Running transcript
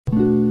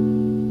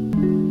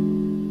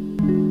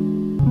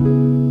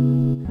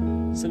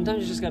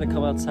Sometimes you just gotta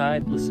come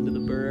outside, listen to the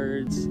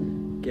birds,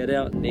 get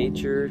out in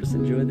nature, just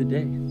enjoy the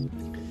day.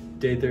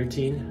 Day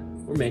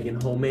 13, we're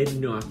making homemade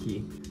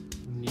gnocchi.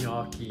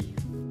 Gnocchi.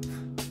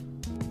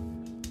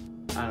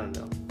 I don't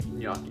know,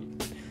 gnocchi.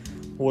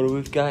 What do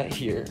we've got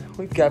here?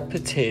 We've got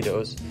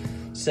potatoes,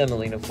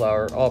 semolina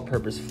flour,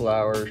 all-purpose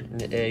flour,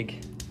 an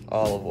egg,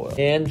 olive oil,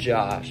 and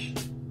Josh.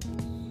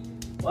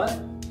 What?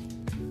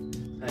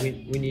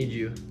 We need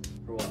you.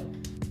 For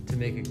what? To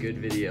make a good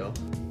video. Right.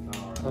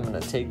 I'm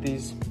gonna take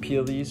these,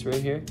 peel these right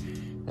here,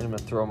 and I'm gonna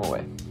throw them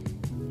away.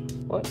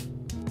 What?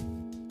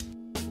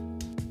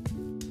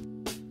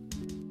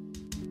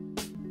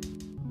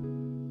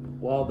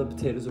 While the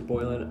potatoes are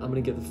boiling, I'm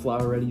gonna get the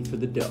flour ready for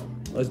the dough.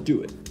 Let's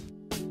do it.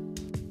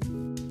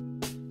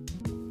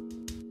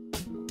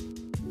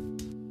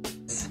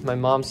 My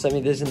mom sent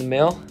me this in the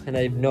mail, and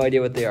I have no idea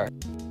what they are.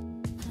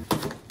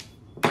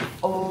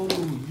 Oh,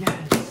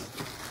 yes.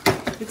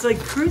 It's like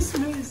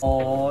Christmas.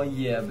 Oh,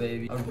 yeah,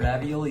 baby. A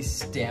ravioli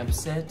stamp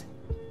set.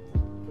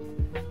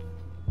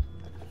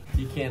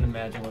 You can't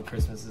imagine what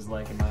Christmas is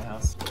like in my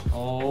house.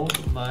 Oh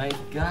my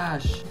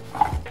gosh.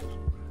 Are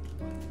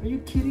you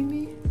kidding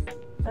me?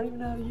 I don't even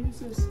know how to use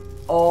this.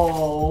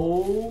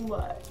 Oh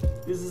my.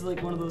 This is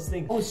like one of those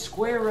things. Oh,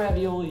 square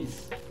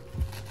raviolis.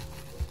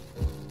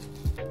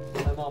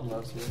 My mom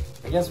loves me.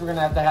 I guess we're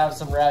gonna have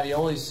some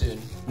raviolis soon.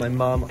 My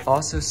mom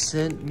also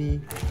sent me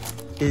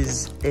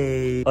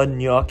a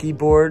gnocchi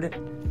board.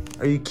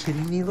 Are you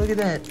kidding me? Look at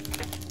that.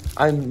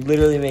 I'm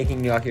literally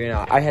making gnocchi right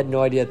now. I had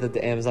no idea that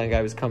the Amazon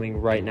guy was coming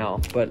right now,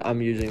 but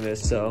I'm using this,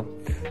 so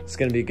it's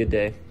gonna be a good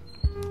day.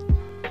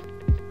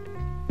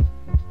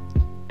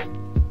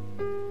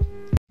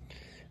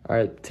 All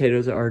right,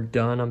 potatoes are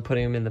done. I'm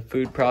putting them in the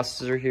food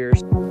processor here.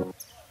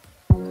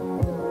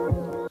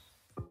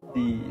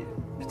 The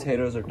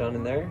potatoes are done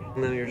in there,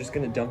 and then you're just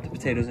gonna dump the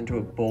potatoes into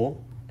a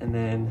bowl, and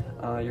then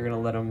you're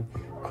gonna let them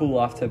cool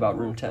off to about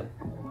room temp,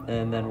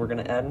 and then we're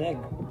gonna add an egg.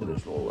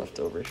 There's a little left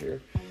over here.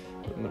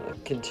 I'm gonna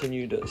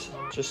continue to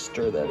just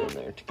stir that in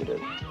there to get it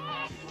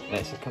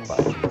nice and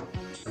combined.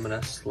 I'm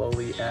gonna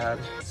slowly add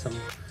some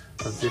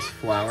of this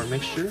flour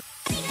mixture.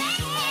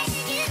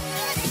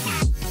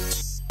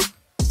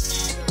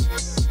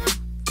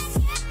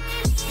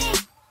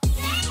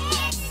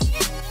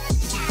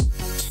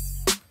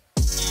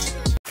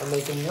 I'm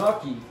making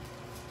gnocchi.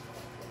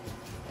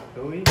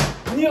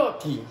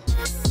 Gnocchi!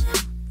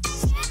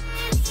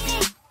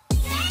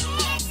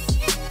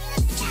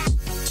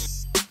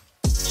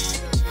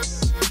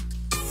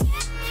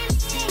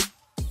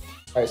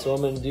 All right, so what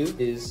I'm gonna do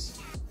is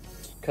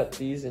cut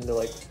these into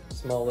like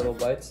small little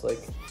bites like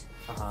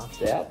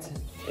that,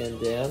 and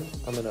then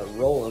I'm gonna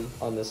roll them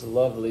on this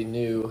lovely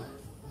new,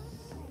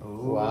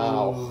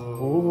 wow,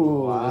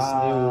 this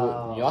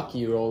new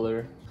gnocchi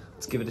roller.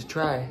 Let's give it a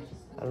try.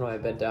 I don't know, I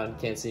bent down,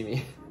 can't see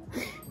me.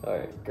 All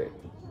right, great.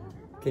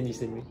 Can you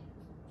see me?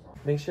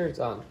 Make sure it's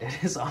on.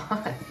 It is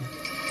on.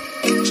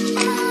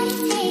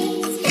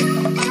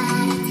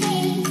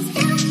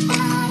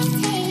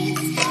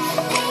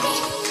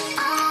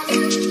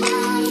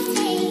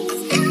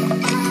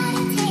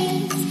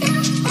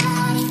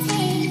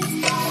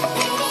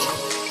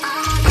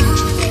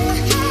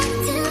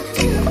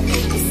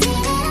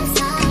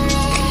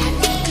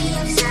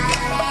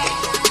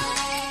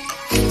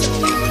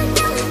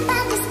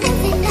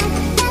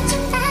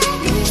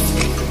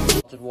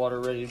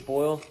 Water ready to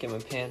boil. Get my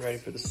pan ready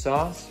for the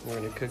sauce. We're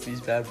gonna cook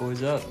these bad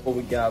boys up. What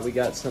we got? We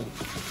got some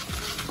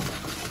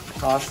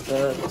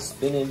pasta, the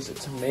spinach, the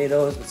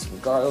tomatoes with some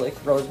garlic,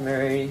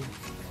 rosemary.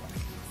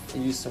 I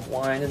use some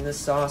wine in this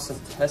sauce, some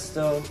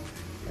pesto.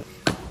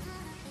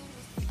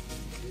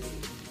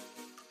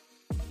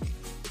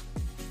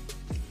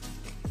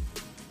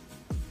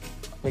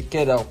 Hey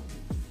kiddo,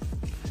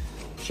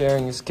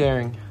 sharing is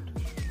caring.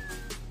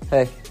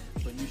 Hey.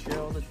 But you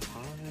share all the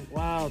time.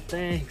 Wow,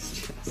 thanks,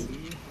 Jesse.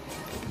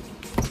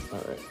 All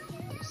right,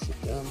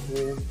 sit down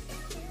here.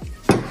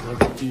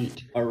 Let's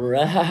eat. All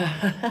right.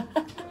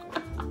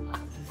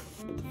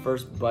 The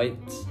first bite.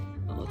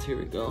 Oh, here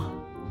we go.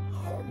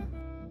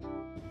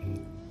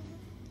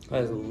 That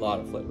has a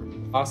lot of flavor.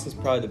 Pasta is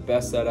probably the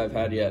best that I've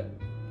had yet.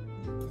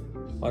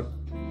 Like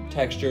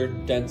texture,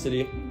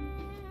 density,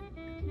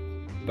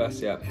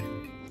 best yet.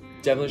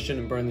 Definitely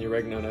shouldn't burn the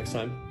oregano next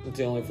time. It's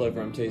the only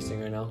flavor I'm tasting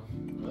right now.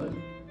 Really?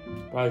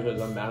 Probably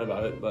because I'm mad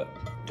about it, but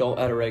don't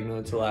add oregano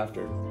until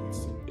after.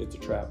 It's a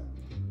trap.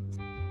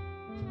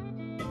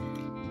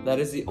 That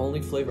is the only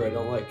flavor I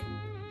don't like.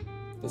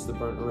 It's the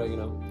burnt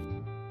oregano.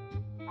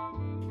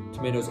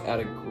 Tomatoes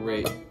add a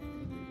great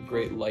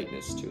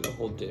lightness to the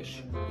whole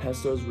dish.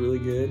 Pesto is really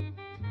good.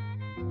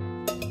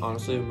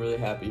 Honestly, I'm really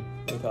happy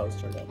with how this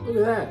turned out. Look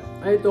at that.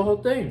 I ate the whole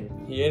thing.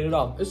 He ate it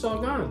all. It's all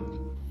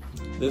gone.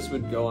 This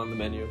would go on the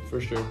menu for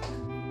sure.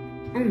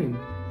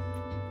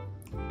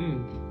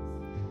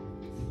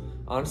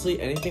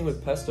 Honestly, anything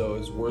with pesto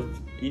is worth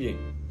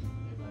eating.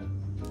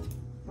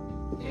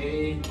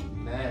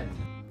 Amen.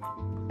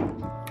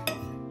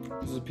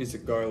 This is a piece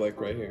of garlic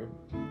right here.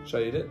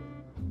 Should I eat it?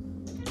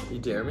 You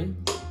dare me?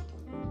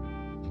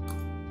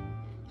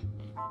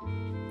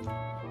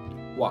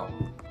 Wow.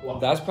 Wow.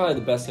 That's probably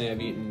the best thing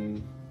I've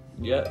eaten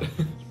yet.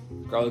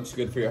 Garlic's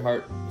good for your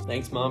heart.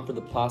 Thanks, Mom, for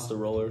the pasta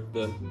roller.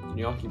 The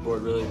gnocchi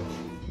board really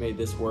made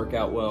this work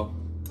out well.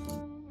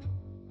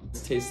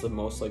 This tastes the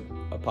most like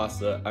a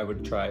pasta I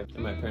would try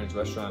in my parents'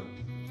 restaurant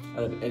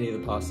out of any of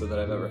the pasta that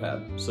I've ever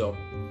had. So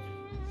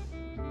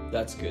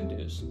that's good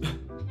news.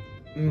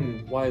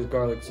 Why is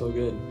garlic so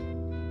good?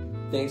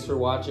 Thanks for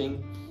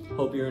watching.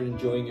 Hope you're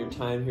enjoying your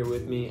time here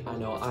with me. I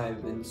know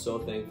I've been so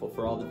thankful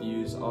for all the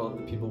views, all of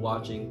the people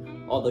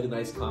watching, all the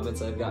nice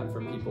comments I've gotten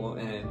from people,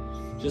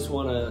 and just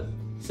want to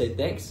say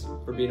thanks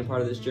for being a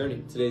part of this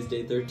journey. Today's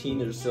day 13.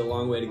 There's still a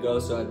long way to go,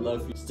 so I'd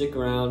love for you to stick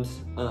around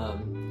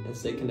and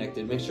stay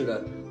connected. Make sure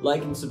to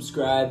like and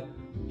subscribe.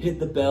 Hit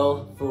the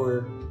bell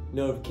for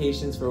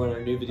notifications for when my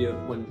new videos,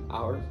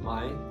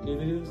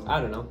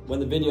 I don't know, when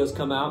the videos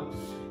come out.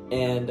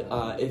 And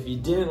if you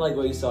didn't like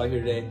what you saw here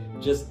today,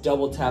 just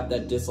double tap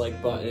that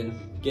dislike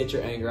button, get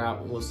your anger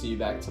out, and we'll see you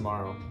back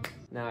tomorrow.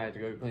 Now I have to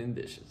go clean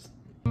the dishes.